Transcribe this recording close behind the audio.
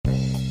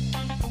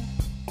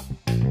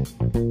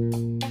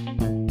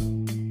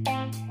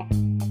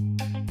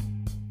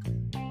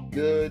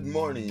Good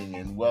morning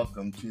and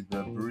welcome to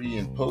the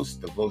Berean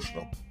Post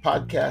devotional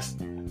podcast,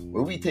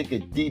 where we take a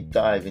deep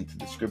dive into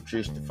the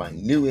scriptures to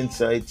find new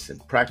insights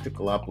and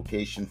practical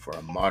application for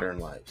our modern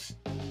lives.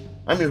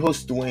 I'm your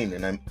host, Dwayne,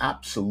 and I'm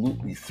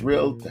absolutely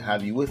thrilled to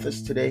have you with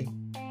us today.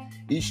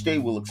 Each day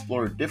we'll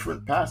explore a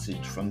different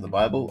passage from the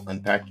Bible,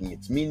 unpacking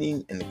its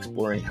meaning and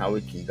exploring how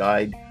it can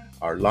guide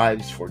our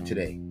lives for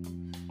today.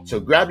 So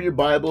grab your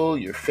Bible,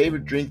 your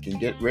favorite drink, and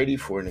get ready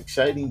for an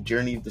exciting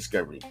journey of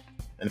discovery.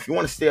 And if you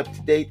want to stay up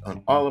to date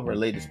on all of our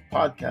latest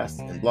podcasts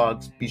and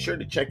blogs, be sure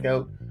to check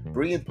out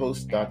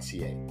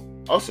bereanpost.ca.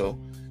 Also,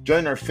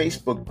 join our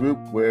Facebook group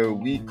where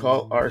we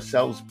call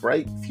ourselves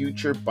Bright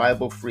Future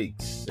Bible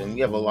Freaks, and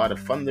we have a lot of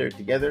fun there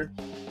together.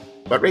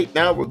 But right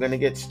now, we're going to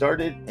get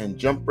started and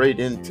jump right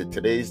into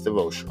today's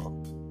devotional.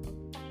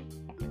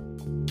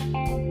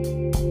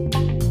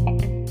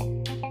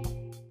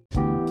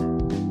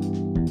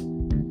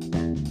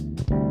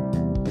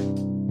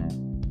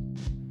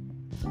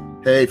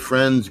 Hey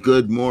friends,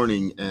 good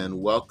morning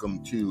and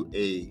welcome to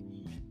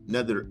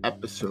another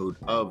episode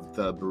of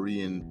the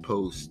Berean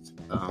Post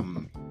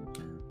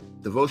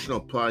devotional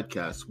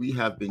podcast. We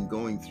have been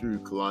going through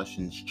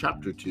Colossians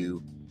chapter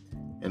 2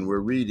 and we're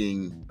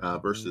reading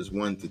verses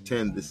 1 to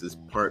 10. This is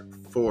part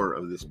 4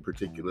 of this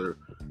particular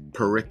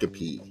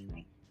pericope.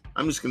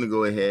 I'm just going to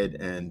go ahead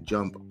and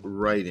jump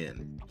right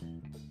in.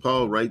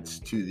 Paul writes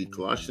to the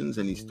Colossians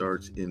and he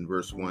starts in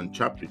verse 1,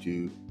 chapter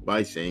 2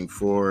 by saying,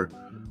 "For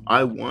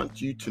I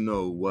want you to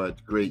know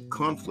what great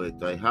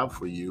conflict I have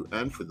for you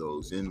and for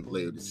those in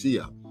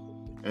Laodicea,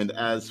 and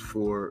as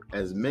for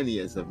as many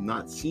as have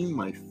not seen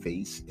my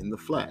face in the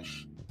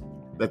flesh,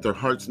 that their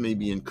hearts may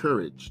be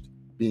encouraged,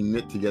 being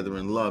knit together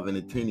in love, and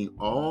attaining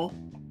all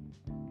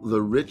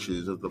the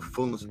riches of the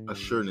fullness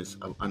assurance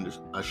of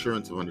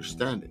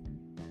understanding,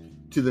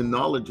 to the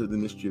knowledge of the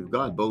mystery of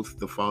God, both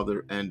the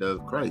Father and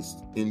of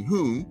Christ, in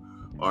whom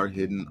are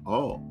hidden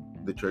all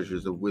the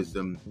treasures of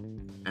wisdom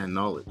and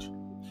knowledge.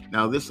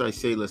 Now this I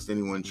say, lest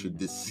anyone should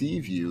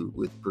deceive you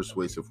with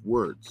persuasive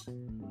words.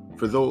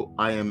 For though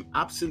I am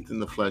absent in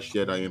the flesh,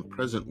 yet I am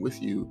present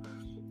with you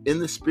in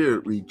the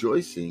Spirit,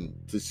 rejoicing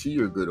to see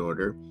your good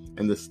order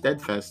and the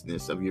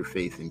steadfastness of your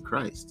faith in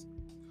Christ.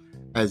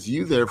 As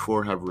you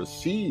therefore have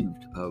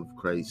received of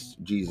Christ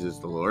Jesus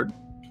the Lord,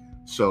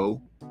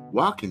 so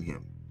walk in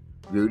him,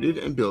 rooted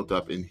and built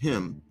up in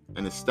him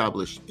and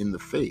established in the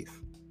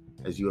faith,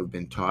 as you have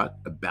been taught,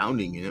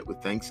 abounding in it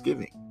with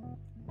thanksgiving.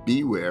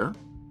 Beware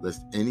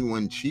lest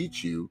anyone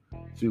cheat you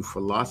through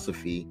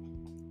philosophy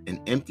and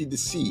empty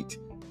deceit,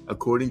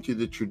 according to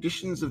the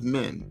traditions of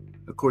men,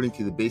 according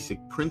to the basic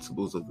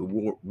principles of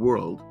the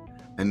world,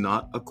 and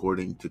not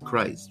according to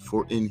Christ.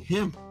 For in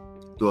him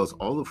dwells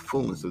all the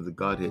fullness of the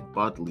Godhead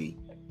bodily,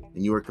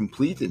 and you are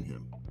complete in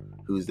him,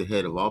 who is the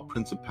head of all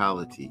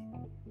principality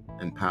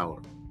and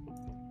power."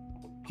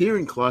 Here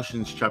in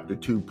Colossians chapter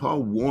 2,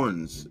 Paul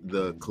warns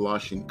the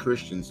Colossian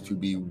Christians to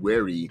be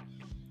wary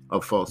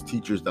of false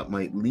teachers that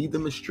might lead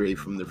them astray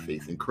from their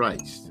faith in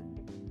Christ.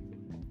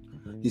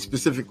 He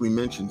specifically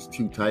mentions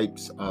two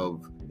types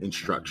of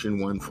instruction,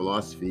 one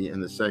philosophy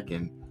and the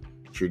second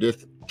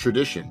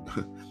tradition.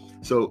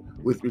 So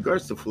with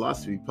regards to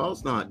philosophy,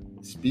 Paul's not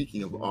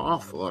speaking of all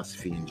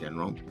philosophy in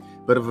general,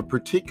 but of a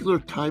particular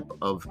type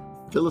of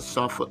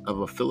philosophy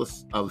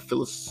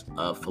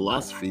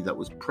that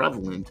was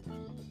prevalent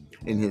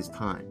in his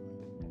time.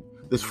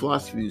 This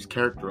philosophy was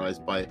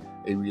characterized by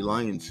a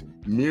reliance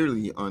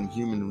merely on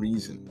human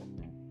reason,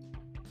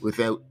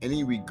 without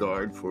any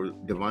regard for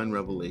divine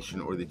revelation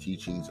or the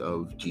teachings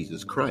of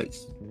Jesus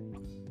Christ.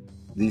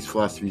 These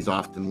philosophies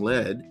often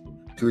led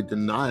to a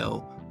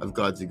denial of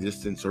God's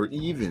existence or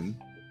even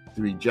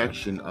the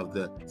rejection of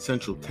the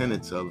central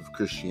tenets of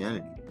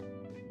Christianity.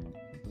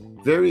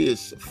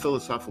 Various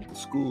philosophical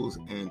schools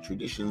and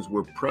traditions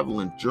were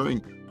prevalent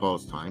during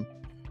Paul's time,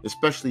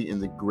 especially in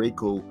the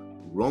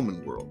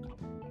Greco-Roman world.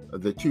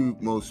 The two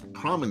most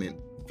prominent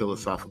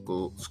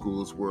philosophical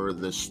schools were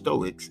the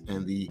Stoics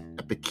and the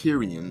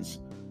Epicureans,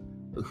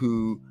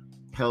 who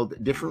held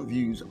different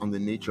views on the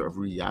nature of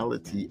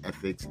reality,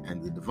 ethics,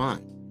 and the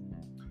divine.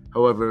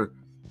 However,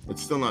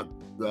 it's still not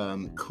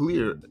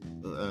clear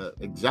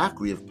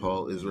exactly if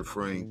Paul is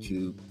referring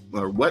to,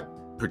 or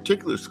what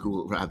particular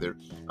school, rather,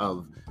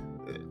 of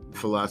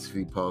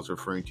philosophy Paul's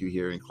referring to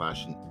here in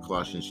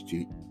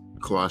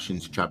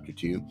Colossians chapter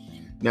 2.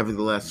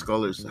 Nevertheless,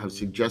 scholars have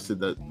suggested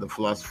that the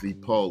philosophy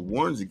Paul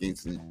warns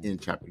against in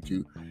chapter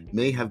 2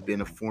 may have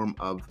been a form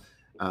of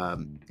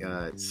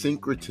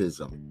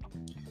syncretism,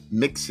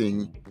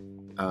 mixing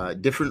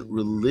different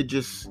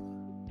religious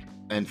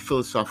and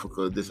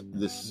philosophical.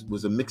 This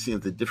was a mixing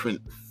of the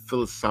different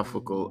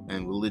philosophical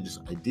and religious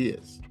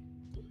ideas.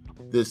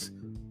 This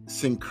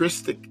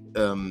syncretic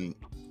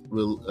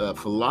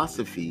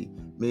philosophy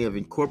may have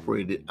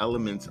incorporated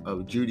elements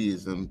of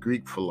Judaism,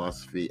 Greek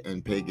philosophy,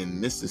 and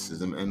pagan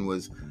mysticism, and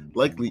was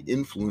likely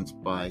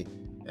influenced by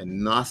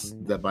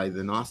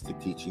the Gnostic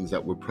teachings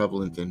that were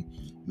prevalent in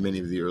many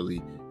of the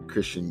early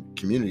Christian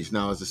communities.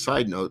 Now, as a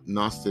side note,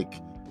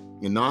 Gnostic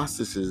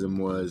Gnosticism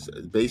was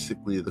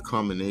basically the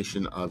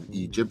combination of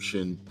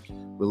Egyptian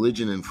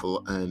religion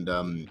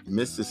and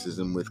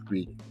mysticism with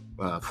Greek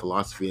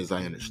philosophy, as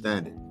I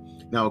understand it.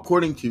 Now,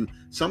 according to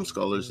some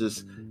scholars, the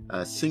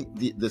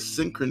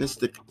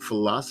synchronistic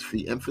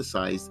philosophy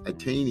emphasized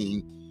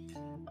attaining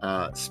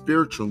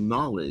spiritual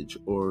knowledge,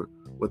 or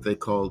what they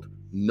called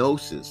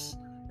gnosis,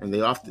 and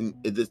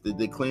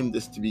they claim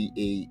this to be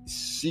a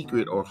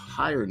secret or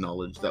higher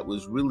knowledge that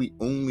was really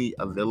only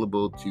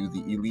available to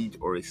the elite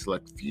or a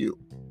select few.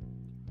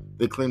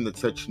 They claim that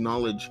such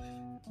knowledge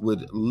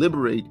would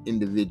liberate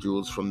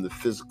individuals from the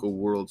physical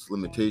world's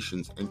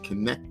limitations and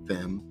connect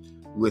them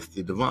with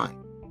the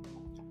divine.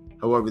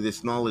 However,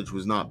 this knowledge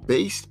was not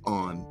based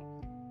on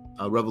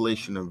a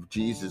revelation of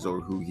Jesus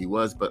or who he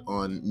was, but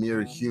on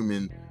mere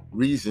human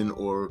reason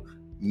or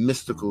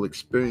mystical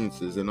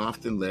experiences, and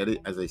often led,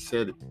 as I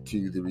said,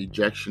 to the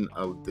rejection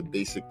of the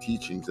basic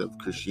teachings of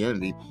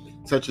Christianity,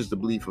 such as the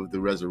belief of the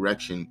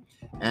resurrection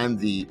and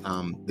the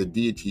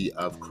deity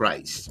of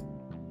Christ.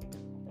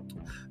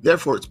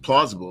 Therefore, it's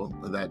plausible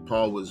that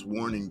Paul was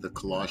warning the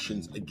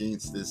Colossians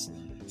against this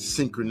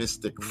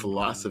synchronistic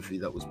philosophy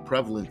that was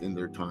prevalent in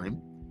their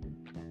time.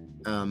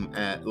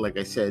 Like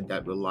I said,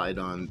 that relied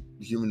on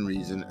human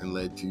reason and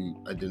led to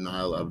a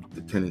denial of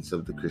the tenets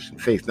of the Christian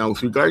faith. Now,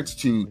 with regards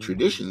to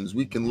traditions,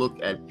 we can look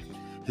at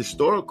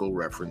historical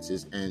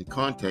references and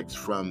context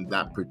from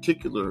that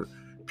particular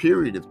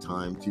period of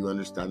time to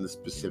understand the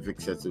specific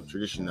sets of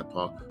tradition that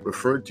Paul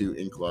referred to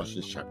in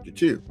Colossians chapter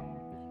 2.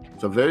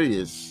 So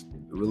various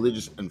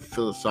religious and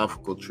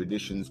philosophical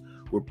traditions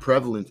were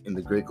prevalent in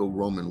the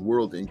Greco-Roman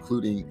world,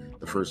 including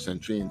the first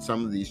century, and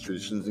some of these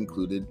traditions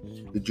included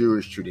the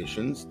Jewish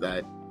traditions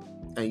that,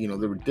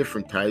 there were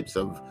different types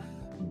of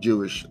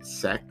Jewish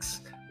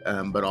sects,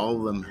 but all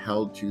of them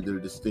held to their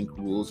distinct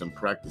rules and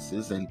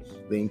practices, and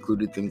they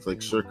included things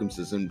like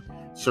circumcision,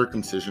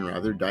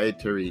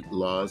 dietary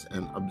laws,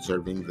 and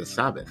observing the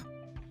Sabbath.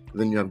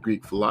 Then you have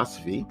Greek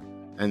philosophy,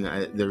 and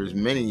there's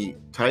many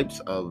types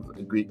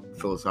of Greek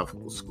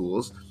philosophical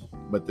schools,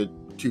 but the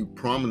two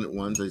prominent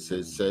ones, as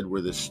I said,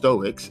 were the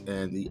Stoics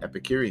and the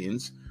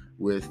Epicureans,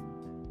 with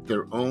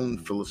their own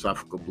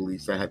philosophical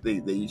beliefs.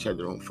 They each had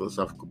their own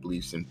philosophical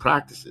beliefs and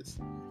practices.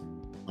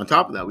 On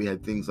top of that, we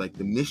had things like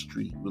the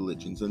mystery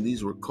religions, and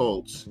these were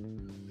cults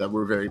that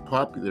were very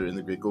popular in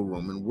the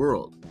Greco-Roman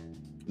world.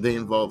 They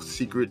involved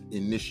secret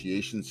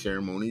initiation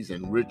ceremonies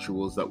and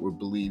rituals that were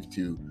believed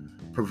to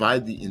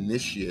provide the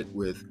initiate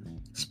with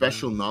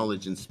special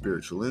knowledge and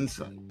spiritual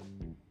insight.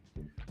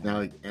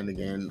 Now, and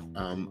again,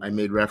 I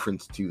made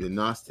reference to the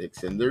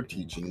Gnostics, and their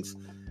teachings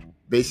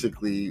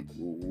basically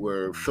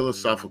were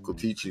philosophical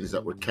teachings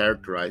that were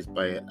characterized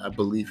by a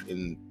belief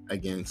in,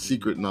 again,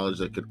 secret knowledge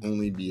that could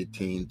only be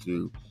attained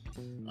through,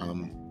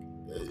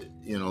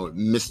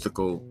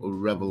 mystical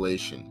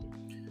revelation.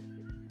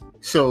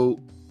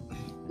 So,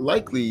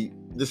 likely,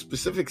 the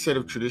specific set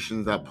of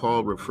traditions that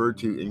Paul referred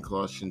to in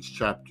Colossians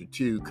chapter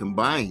 2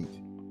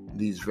 combined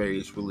these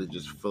various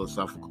religious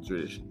philosophical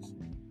traditions.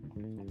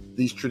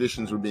 These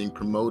traditions were being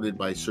promoted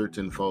by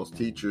certain false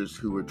teachers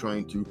who were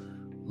trying to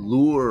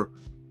lure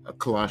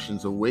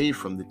Colossians away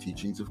from the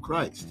teachings of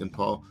Christ. And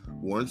Paul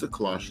warns the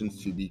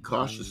Colossians to be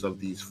cautious of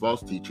these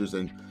false teachers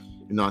and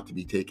not to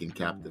be taken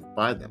captive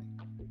by them.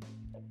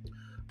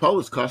 Paul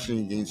was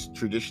cautioning against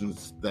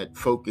traditions that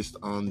focused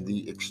on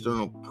the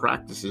external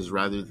practices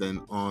rather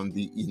than on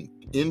the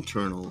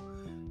internal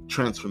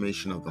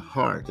transformation of the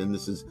heart. And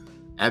this is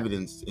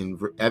evident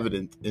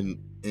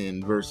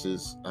in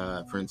verses,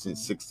 for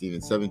instance, 16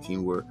 and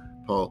 17, where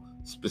Paul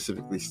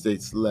specifically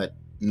states, "Let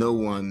no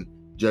one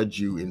judge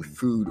you in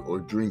food or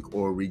drink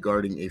or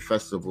regarding a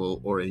festival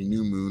or a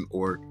new moon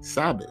or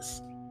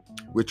Sabbaths,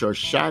 which are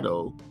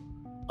shadow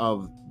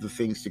of the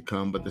things to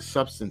come, but the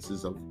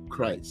substances of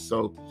Christ."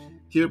 So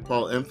here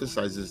Paul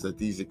emphasizes that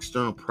these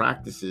external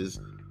practices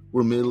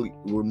were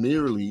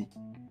merely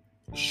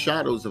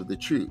shadows of the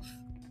truth.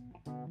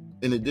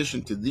 In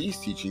addition to these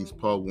teachings,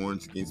 Paul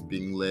warns against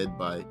being led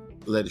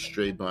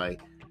astray by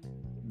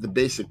the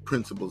basic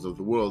principles of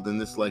the world, and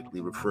this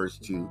likely refers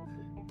to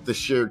the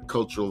shared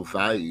cultural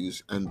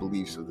values and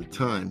beliefs of the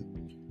time,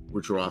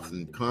 which are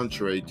often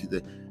contrary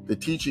to the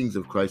teachings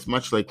of Christ,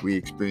 much like we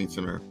experience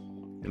in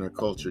our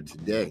culture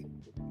today.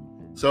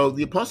 So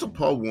the Apostle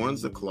Paul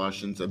warns the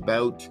Colossians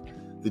about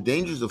the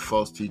dangers of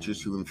false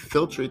teachers who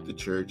infiltrate the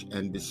church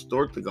and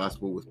distort the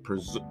gospel with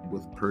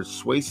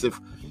persuasive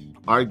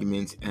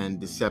arguments and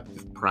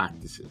deceptive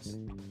practices.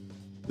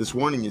 This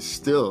warning is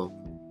still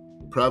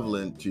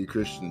prevalent to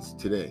Christians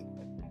today,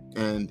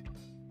 and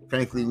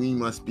frankly, we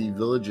must be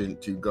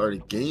vigilant to guard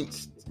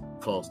against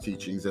false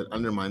teachings that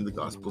undermine the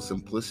gospel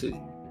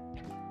simplicity.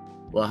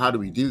 Well, how do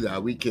we do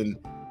that? We can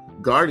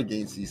guard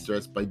against these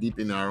threats by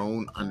deepening our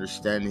own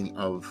understanding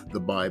of the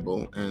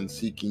Bible and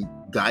seeking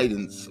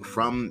guidance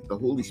from the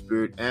Holy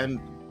Spirit and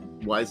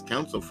wise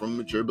counsel from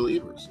mature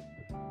believers.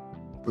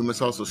 We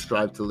must also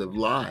strive to live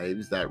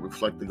lives that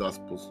reflect the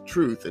gospel's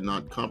truth and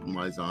not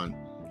compromise on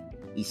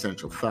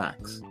essential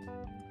facts.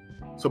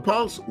 So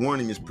Paul's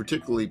warning is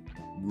particularly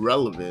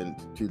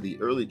relevant to the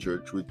early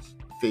church, which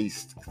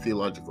faced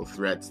theological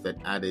threats that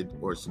added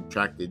or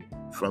subtracted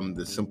from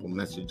the simple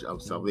message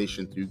of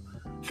salvation through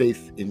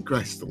faith in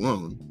Christ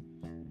alone.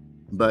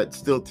 But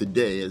still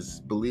today, as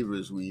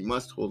believers, we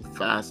must hold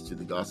fast to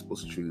the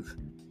gospel's truth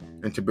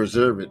and to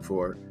preserve it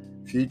for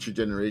future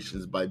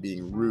generations by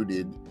being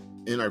rooted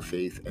in our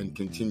faith and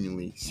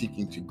continually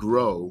seeking to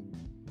grow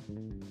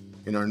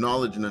in our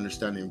knowledge and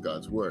understanding of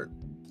God's word.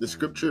 The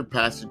scripture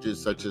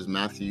passages such as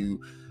Matthew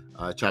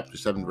chapter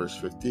 7 verse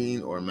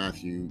 15, or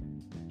Matthew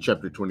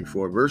chapter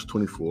 24 verse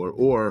 24,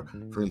 or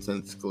for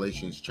instance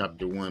Colossians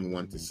chapter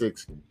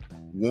 1:1-6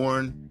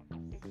 warn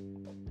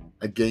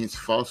against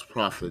false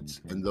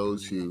prophets and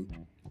those who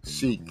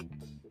seek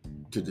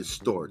to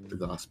distort the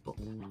gospel.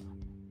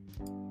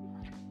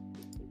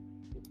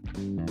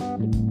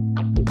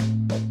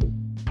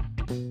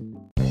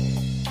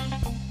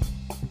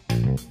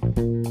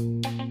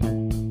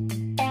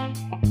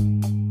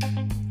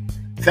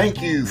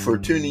 Thank you for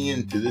tuning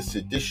in to this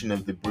edition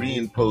of the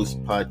Berean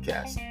Post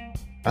podcast.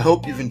 I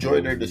hope you've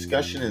enjoyed our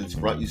discussion and it's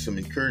brought you some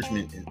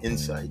encouragement and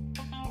insight.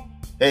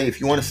 Hey, if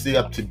you want to stay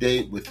up to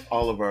date with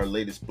all of our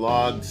latest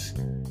blogs,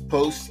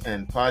 posts,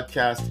 and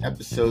podcast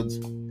episodes,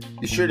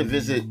 be sure to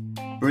visit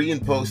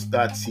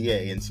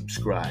bereanpost.ca and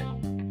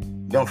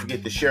subscribe. Don't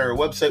forget to share our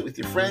website with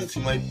your friends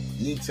who might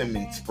need some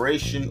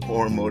inspiration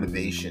or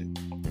motivation.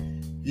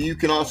 You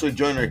can also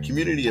join our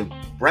community of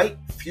Bright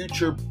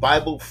Future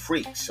Bible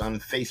Freaks on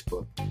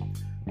Facebook.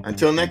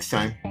 Until next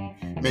time,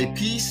 may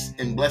peace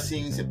and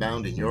blessings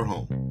abound in your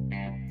home.